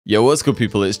Yo, what's good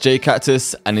people, it's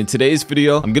Cactus, and in today's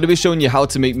video, I'm going to be showing you how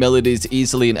to make melodies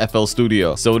easily in FL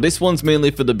Studio. So this one's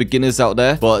mainly for the beginners out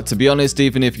there, but to be honest,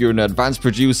 even if you're an advanced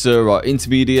producer or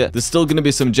intermediate, there's still going to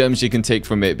be some gems you can take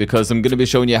from it, because I'm going to be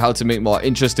showing you how to make more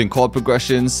interesting chord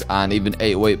progressions and even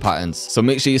 808 patterns. So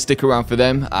make sure you stick around for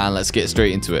them, and let's get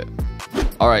straight into it.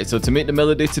 Alright, so to make the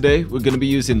melody today, we're going to be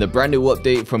using the brand new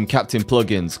update from Captain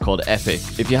Plugins called Epic.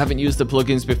 If you haven't used the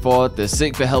plugins before, they're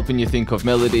sick for helping you think of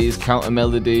melodies, counter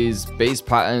melodies, bass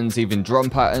patterns, even drum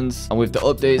patterns. And with the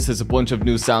updates, there's a bunch of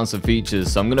new sounds and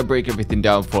features, so I'm going to break everything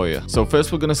down for you. So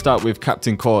first we're going to start with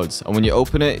Captain Chords, and when you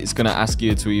open it, it's going to ask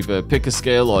you to either pick a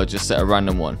scale or just set a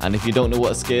random one. And if you don't know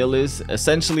what a scale is,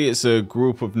 essentially it's a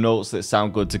group of notes that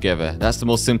sound good together. That's the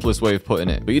most simplest way of putting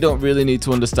it. But you don't really need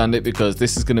to understand it, because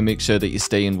this is going to make sure that you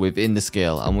staying within the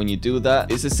scale, and when you do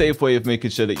that, it's a safe way of making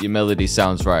sure that your melody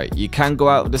sounds right. You can go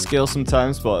out of the scale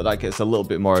sometimes, but that gets a little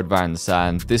bit more advanced,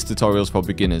 and this tutorial is for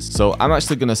beginners. So I'm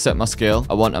actually going to set my scale.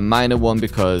 I want a minor one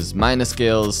because minor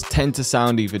scales tend to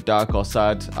sound either dark or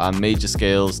sad, and major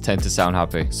scales tend to sound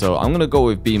happy. So I'm going to go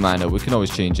with B minor. We can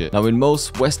always change it. Now in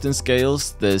most Western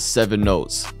scales, there's 7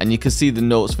 notes, and you can see the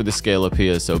notes for the scale up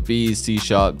here. So B, C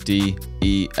sharp, D,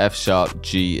 E, F sharp,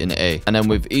 G, and A. And then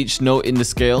with each note in the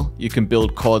scale, you can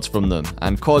build chords from them.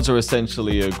 And chords are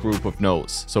essentially a group of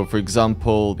notes. So for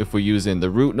example, if we're using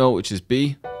the root note, which is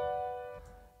B,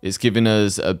 it's giving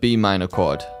us a B minor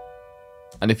chord.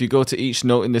 And if you go to each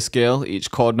note in the scale, each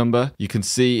chord number, you can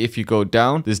see if you go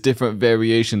down, there's different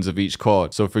variations of each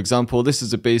chord. So for example, this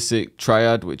is a basic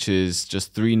triad, which is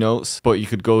just 3 notes, but you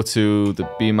could go to the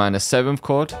B minor 7th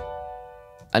chord.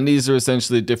 And these are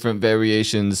essentially different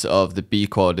variations of the B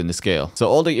chord in the scale. So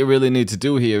all that you really need to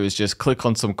do here is just click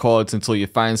on some chords until you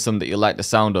find some that you like the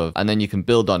sound of, and then you can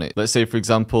build on it. Let's say for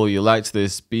example, you liked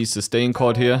this B sustain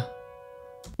chord here.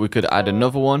 We could add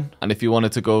another one, and if you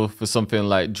wanted to go for something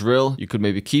like drill, you could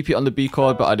maybe keep it on the B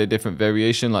chord but add a different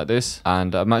variation like this.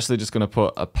 And I'm actually just going to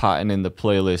put a pattern in the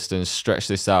playlist and stretch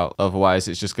this out, otherwise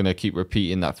it's just going to keep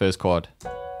repeating that first chord.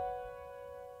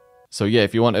 So yeah,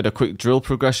 if you wanted a quick drill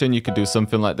progression, you could do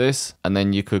something like this, and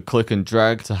then you could click and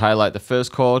drag to highlight the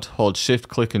first chord, hold shift,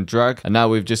 click and drag, and now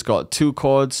we've just got 2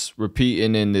 chords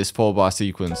repeating in this 4-bar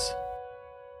sequence.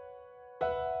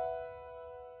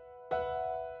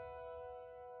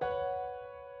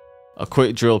 A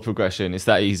quick drill progression, it's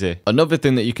that easy. Another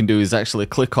thing that you can do is actually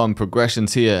click on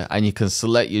progressions here, and you can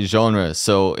select your genre.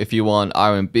 So if you want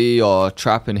R&B or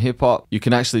trap and hip hop, you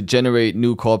can actually generate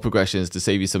new chord progressions to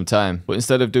save you some time. But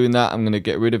instead of doing that, I'm going to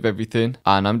get rid of everything,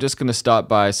 and I'm just going to start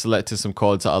by selecting some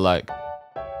chords that I like.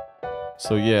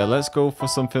 So yeah, let's go for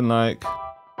something like,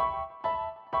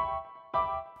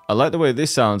 I like the way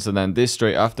this sounds, and then this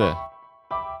straight after.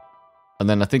 And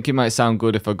then I think it might sound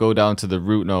good if I go down to the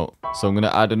root note. So I'm going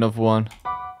to add another one.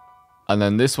 And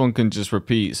then this one can just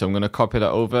repeat. So I'm going to copy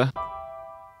that over.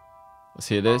 Let's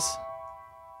hear this.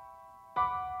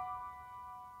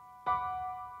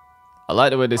 I like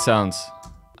the way this sounds.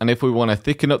 And if we want to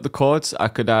thicken up the chords, I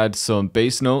could add some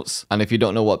bass notes. And if you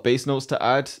don't know what bass notes to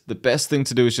add, the best thing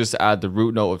to do is just add the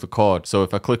root note of the chord. So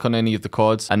if I click on any of the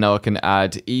chords, and now I can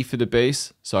add E for the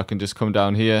bass. So I can just come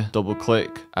down here, double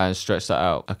click, and stretch that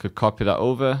out. I could copy that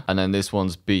over, and then this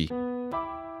one's B.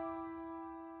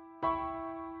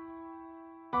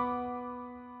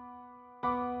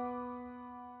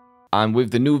 And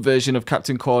with the new version of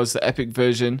Captain Chords, the Epic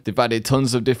version, they've added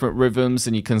tons of different rhythms,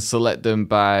 and you can select them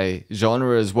by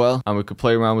genre as well. And we could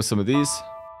play around with some of these.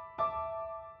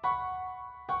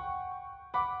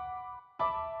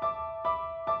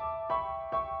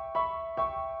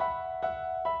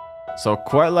 So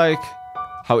quite like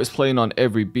how it's playing on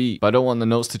every beat, but I don't want the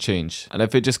notes to change. And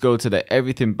if I just go to the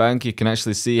everything bank, you can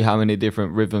actually see how many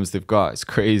different rhythms they've got. It's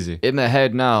crazy. In my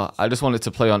head now, I just want it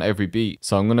to play on every beat.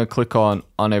 So I'm going to click on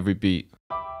every beat.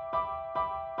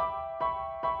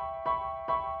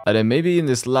 And then maybe in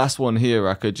this last one here,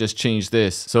 I could just change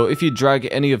this. So if you drag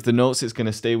any of the notes, it's going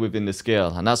to stay within the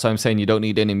scale. And that's why I'm saying you don't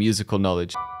need any musical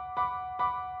knowledge.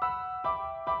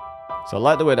 So I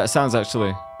like the way that sounds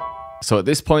actually. So at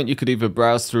this point, you could either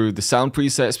browse through the sound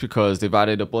presets, because they've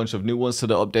added a bunch of new ones to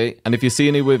the update. And if you see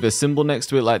any with a symbol next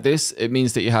to it like this, it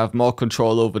means that you have more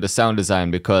control over the sound design,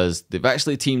 because they've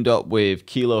actually teamed up with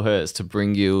Kilohertz to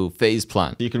bring you phase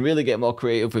plan. You can really get more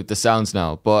creative with the sounds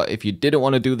now. But if you didn't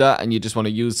want to do that and you just want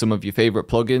to use some of your favorite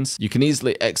plugins, you can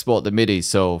easily export the MIDI.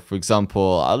 So for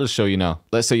example, I'll just show you now.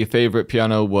 Let's say your favorite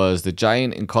piano was the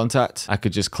Giant in Contact. I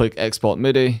could just click export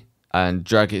MIDI and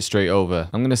drag it straight over.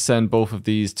 I'm going to send both of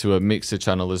these to a mixer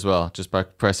channel as well, just by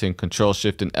pressing Ctrl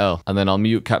Shift and L, and then I'll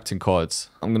mute Captain Chords.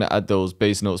 I'm going to add those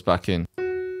bass notes back in.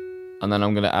 And then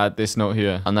I'm going to add this note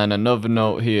here. And then another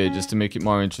note here just to make it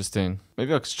more interesting.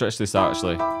 Maybe I could stretch this out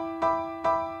actually.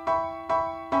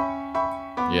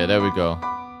 Yeah, there we go.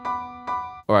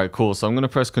 Alright, cool. So I'm going to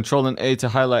press Ctrl and A to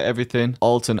highlight everything.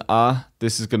 Alt and R.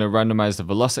 This is going to randomize the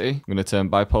velocity. I'm going to turn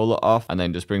bipolar off and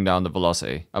then just bring down the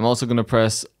velocity. I'm also going to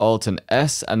press Alt and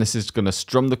S, and this is going to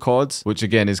strum the chords, which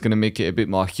again is going to make it a bit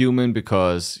more human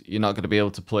because you're not going to be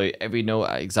able to play every note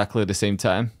at exactly the same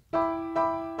time.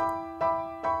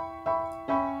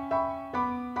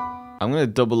 I'm going to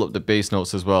double up the bass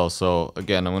notes as well. So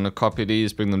again, I'm going to copy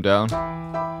these, bring them down.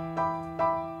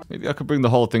 Maybe I could bring the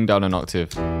whole thing down an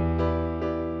octave.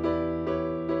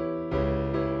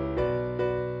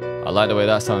 I like the way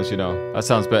that sounds, you know. That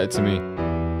sounds better to me.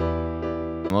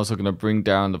 I'm also going to bring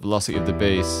down the velocity of the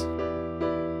bass.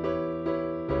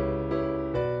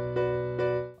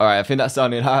 Alright, I think that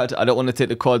sounded hard. I don't want to take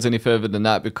the chords any further than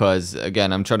that because,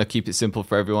 again, I'm trying to keep it simple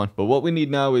for everyone. But what we need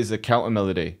now is a counter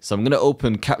melody. So I'm going to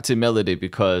open Captain Melody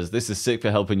because this is sick for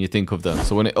helping you think of them.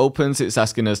 So when it opens, it's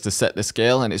asking us to set the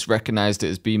scale and it's recognized it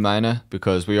as B minor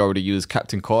because we already use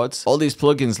Captain chords. All these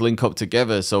plugins link up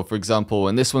together. So for example,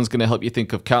 when this one's going to help you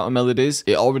think of counter melodies,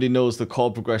 it already knows the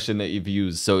chord progression that you've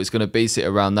used. So it's going to base it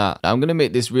around that. Now I'm going to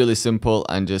make this really simple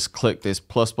and just click this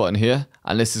plus button here.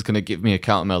 And this is going to give me a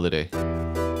counter melody.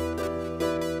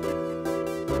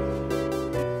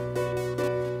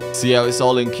 See how it's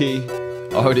all in key?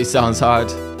 Already sounds hard.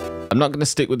 I'm not going to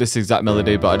stick with this exact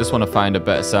melody, but I just want to find a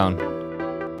better sound.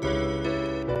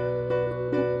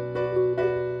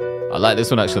 I like this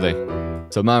one actually.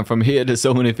 So man, from here there's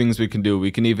so many things we can do.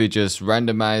 We can either just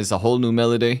randomize a whole new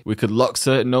melody. We could lock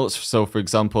certain notes. So for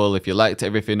example, if you liked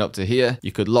everything up to here,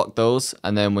 you could lock those.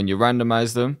 And then when you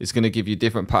randomize them, it's going to give you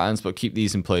different patterns, but keep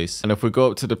these in place. And if we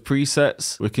go up to the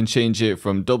presets, we can change it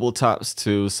from double taps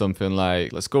to something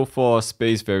like, let's go for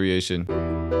space variation.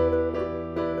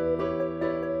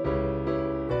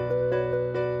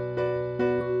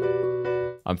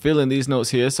 I'm feeling these notes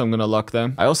here, so I'm going to lock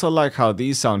them. I also like how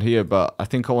these sound here, but I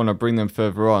think I want to bring them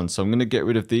further on. So I'm going to get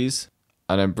rid of these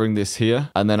and then bring this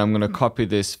here. And then I'm going to copy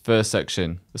this first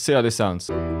section. Let's see how this sounds.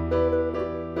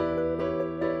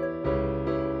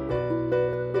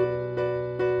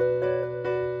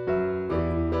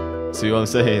 See what I'm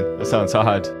saying? That sounds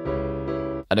hard.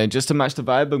 And then just to match the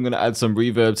vibe, I'm going to add some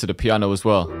reverb to the piano as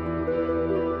well.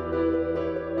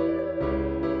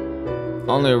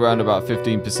 Only around about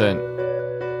 15%.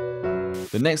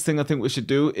 The next thing I think we should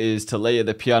do is to layer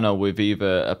the piano with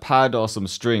either a pad or some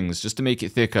strings just to make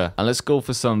it thicker. And let's go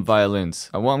for some violins.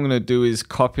 And what I'm going to do is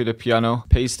copy the piano,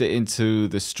 paste it into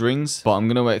the strings, but I'm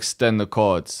going to extend the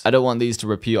chords. I don't want these to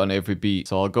repeat on every beat,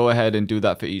 so I'll go ahead and do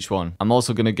that for each one. I'm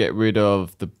also going to get rid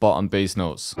of the bottom bass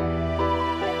notes.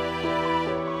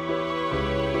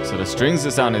 So the strings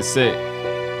are sounding sick,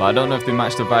 but I don't know if they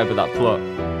match the vibe of that plot.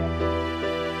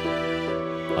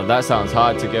 And that sounds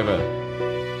hard together.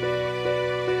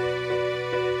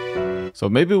 So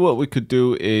maybe what we could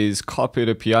do is copy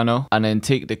the piano and then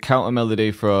take the counter melody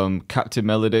from Captain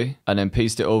Melody and then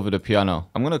paste it over the piano.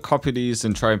 I'm going to copy these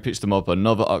and try and pitch them up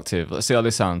another octave. Let's see how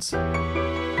this sounds. And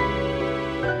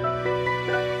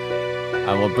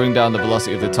we'll bring down the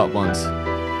velocity of the top ones.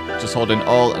 Just holding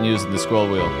Alt and using the scroll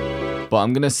wheel. But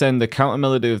I'm going to send the counter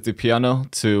melody of the piano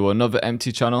to another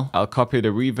empty channel. I'll copy the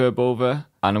reverb over.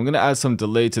 And I'm going to add some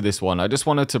delay to this one. I just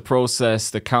wanted to process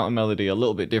the counter melody a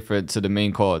little bit different to the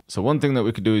main chord. So one thing that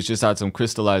we could do is just add some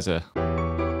crystallizer.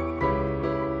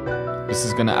 This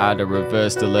is going to add a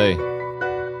reverse delay.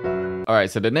 Alright,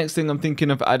 so the next thing I'm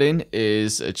thinking of adding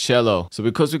is a cello. So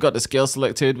because we've got the scale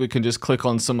selected, we can just click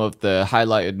on some of the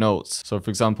highlighted notes. So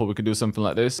for example, we could do something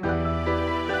like this.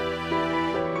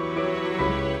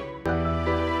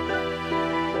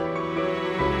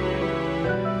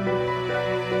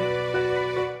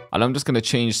 And I'm just going to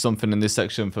change something in this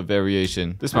section for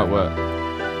variation. This might work.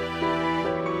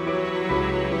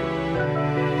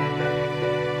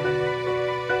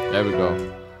 There we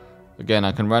go. Again,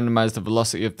 I can randomize the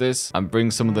velocity of this and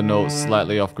bring some of the notes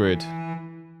slightly off grid.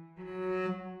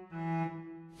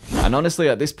 And honestly,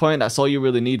 at this point, that's all you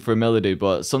really need for a melody,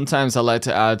 but sometimes I like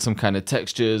to add some kind of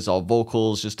textures or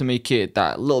vocals just to make it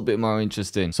that little bit more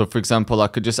interesting. So for example, I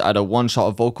could just add a one shot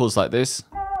of vocals like this.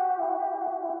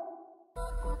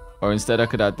 Or instead I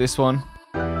could add this one.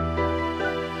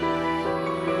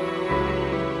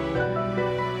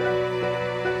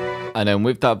 And then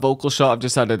with that vocal shot, I've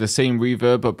just added the same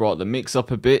reverb but brought the mix up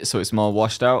a bit so it's more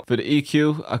washed out. For the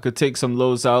EQ, I could take some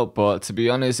lows out, but to be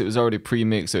honest, it was already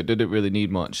pre-mixed, so it didn't really need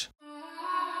much.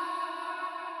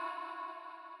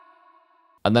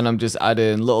 And then I'm just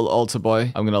adding little alter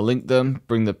boy. I'm going to link them,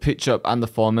 bring the pitch up and the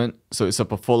formant so it's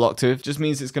up a full octave. Just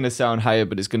means it's going to sound higher,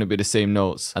 but it's going to be the same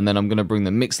notes. And then I'm going to bring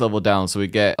the mix level down so we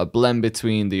get a blend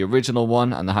between the original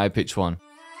one and the high pitch one.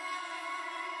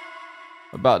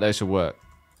 About there should work.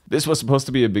 This was supposed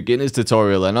to be a beginner's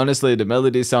tutorial, and honestly the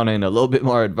melodies sounding a little bit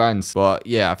more advanced, but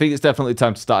yeah, I think it's definitely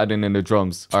time to start adding in the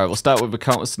drums. Alright, we'll start with a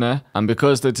counter snare, and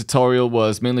because the tutorial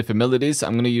was mainly for melodies,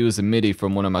 I'm going to use a MIDI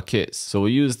from one of my kits. So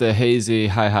we'll use the Hazy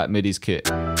hi-hat MIDIs kit.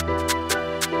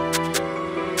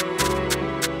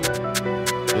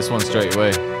 This one straight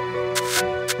away.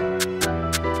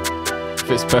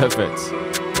 Fits perfect.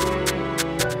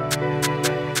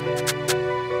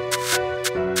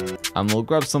 And we'll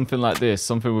grab something like this,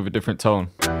 something with a different tone.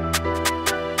 We'll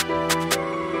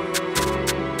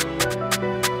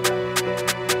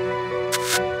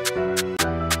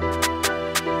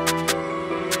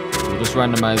just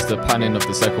randomize the panning of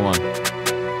the second one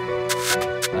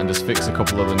and just fix a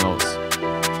couple of the notes.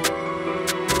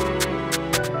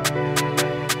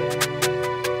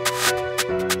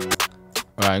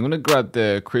 Alright, I'm going to grab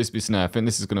the crispy snare. I think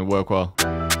this is going to work well.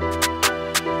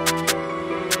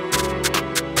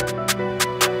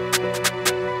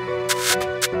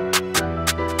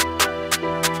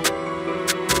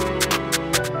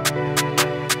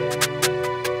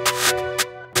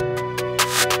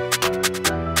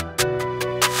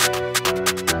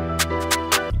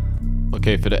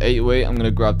 Okay, for the 808, I'm going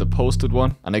to grab the posted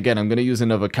one. And again, I'm going to use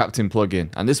another Captain plugin.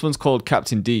 And this one's called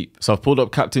Captain Deep. So I've pulled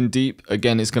up Captain Deep.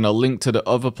 Again, it's going to link to the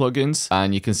other plugins.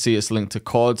 And you can see it's linked to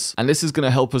chords. And this is going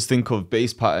to help us think of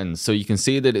bass patterns. So you can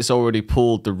see that it's already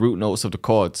pulled the root notes of the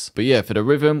chords. But yeah, for the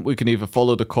rhythm, we can either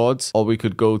follow the chords or we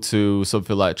could go to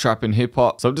something like trap and hip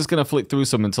hop. So I'm just going to flick through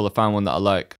some until I find one that I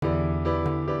like.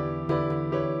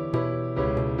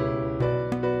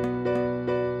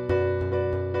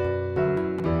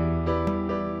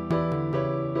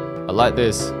 I like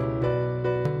this.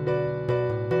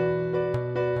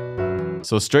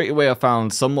 So straight away I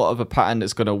found somewhat of a pattern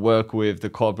that's going to work with the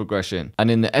chord progression.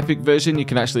 And in the Epic version you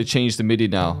can actually change the MIDI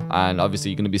now, and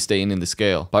obviously you're going to be staying in the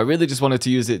scale. But I really just wanted to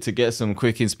use it to get some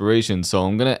quick inspiration, so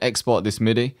I'm going to export this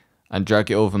MIDI and drag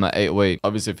it over my 808.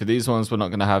 Obviously for these ones we're not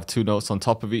going to have two notes on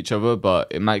top of each other, but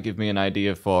it might give me an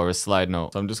idea for a slide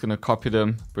note. So I'm just going to copy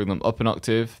them, bring them up an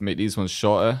octave, make these ones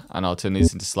shorter, and I'll turn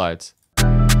these into slides.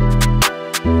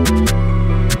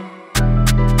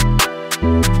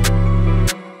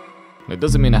 It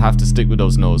doesn't mean I have to stick with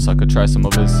those notes, I could try some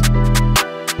others. But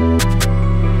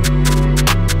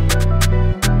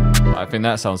I think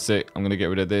that sounds sick. I'm going to get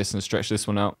rid of this and stretch this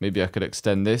one out. Maybe I could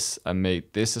extend this and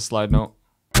make this a slide note.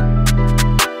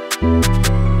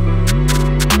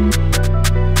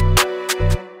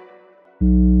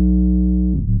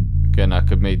 Again, I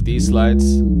could make these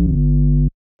slides.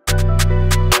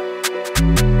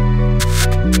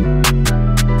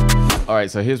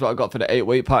 Alright, so here's what I got for the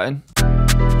 808 pattern.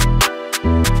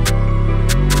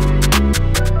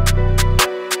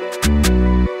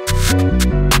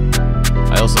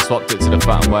 I also swapped it to the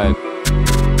fat and wide.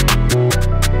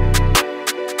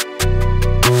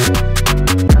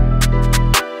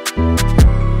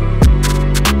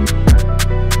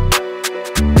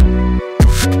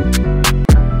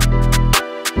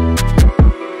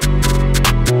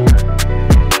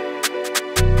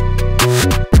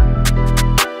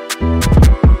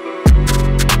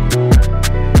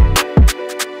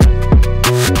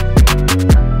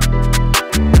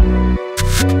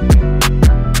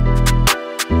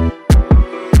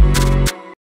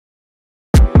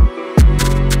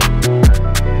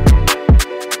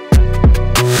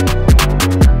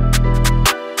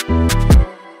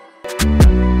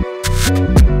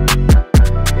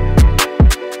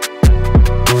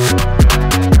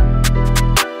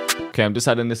 Okay, I'm just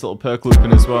adding this little perk loop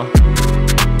in as well.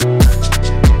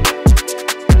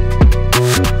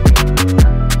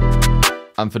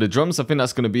 And for the drums, I think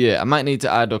that's going to be it. I might need to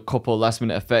add a couple last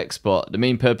minute effects, but the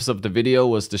main purpose of the video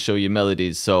was to show you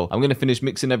melodies. So I'm going to finish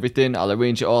mixing everything, I'll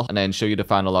arrange it all, and then show you the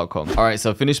final outcome. Alright, so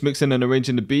I finished mixing and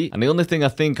arranging the beat, and the only thing I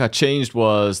think I changed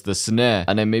was the snare,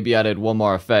 and then maybe added one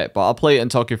more effect, but I'll play it and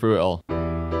talk you through it all.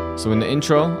 So in the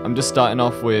intro, I'm just starting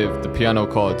off with the piano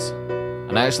chords.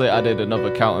 And I actually added another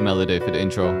counter melody for the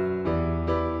intro.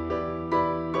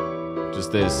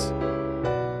 Just this.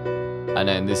 And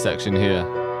then this section here.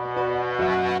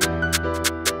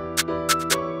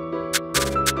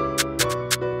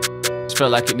 Just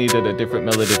felt like it needed a different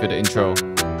melody for the intro.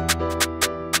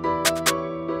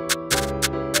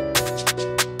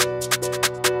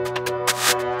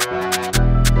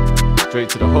 Straight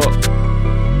to the hook.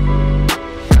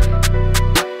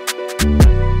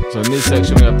 So in this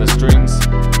section we have the strings.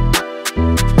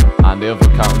 and the other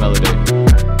counter melody.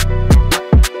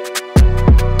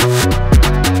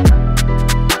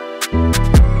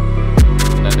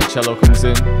 And then the cello comes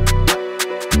in.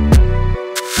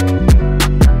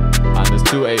 And there's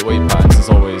 2 8/8 patterns as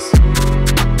always.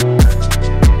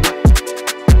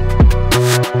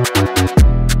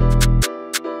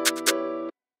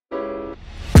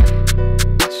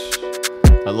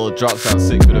 That little drop sounds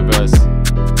sick for the verse.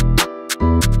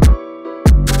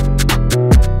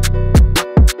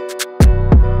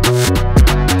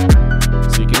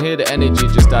 So you can hear the energy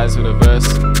just dies for the verse.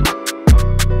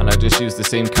 And I just used the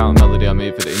same counter melody I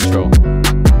made for the intro.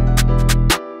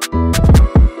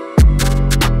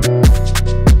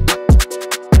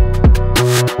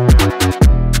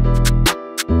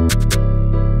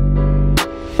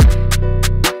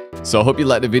 So I hope you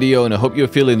liked the video and I hope you're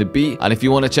feeling the beat. And if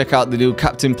you want to check out the new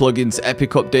Captain plugins epic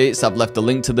updates, I've left a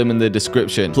link to them in the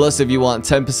description. Plus, if you want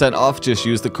 10% off, just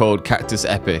use the code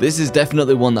CactusEpic. This is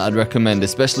definitely one that I'd recommend,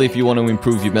 especially if you want to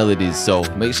improve your melodies. So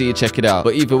make sure you check it out.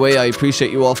 But either way, I appreciate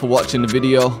you all for watching the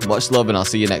video. Much love and I'll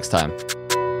see you next time.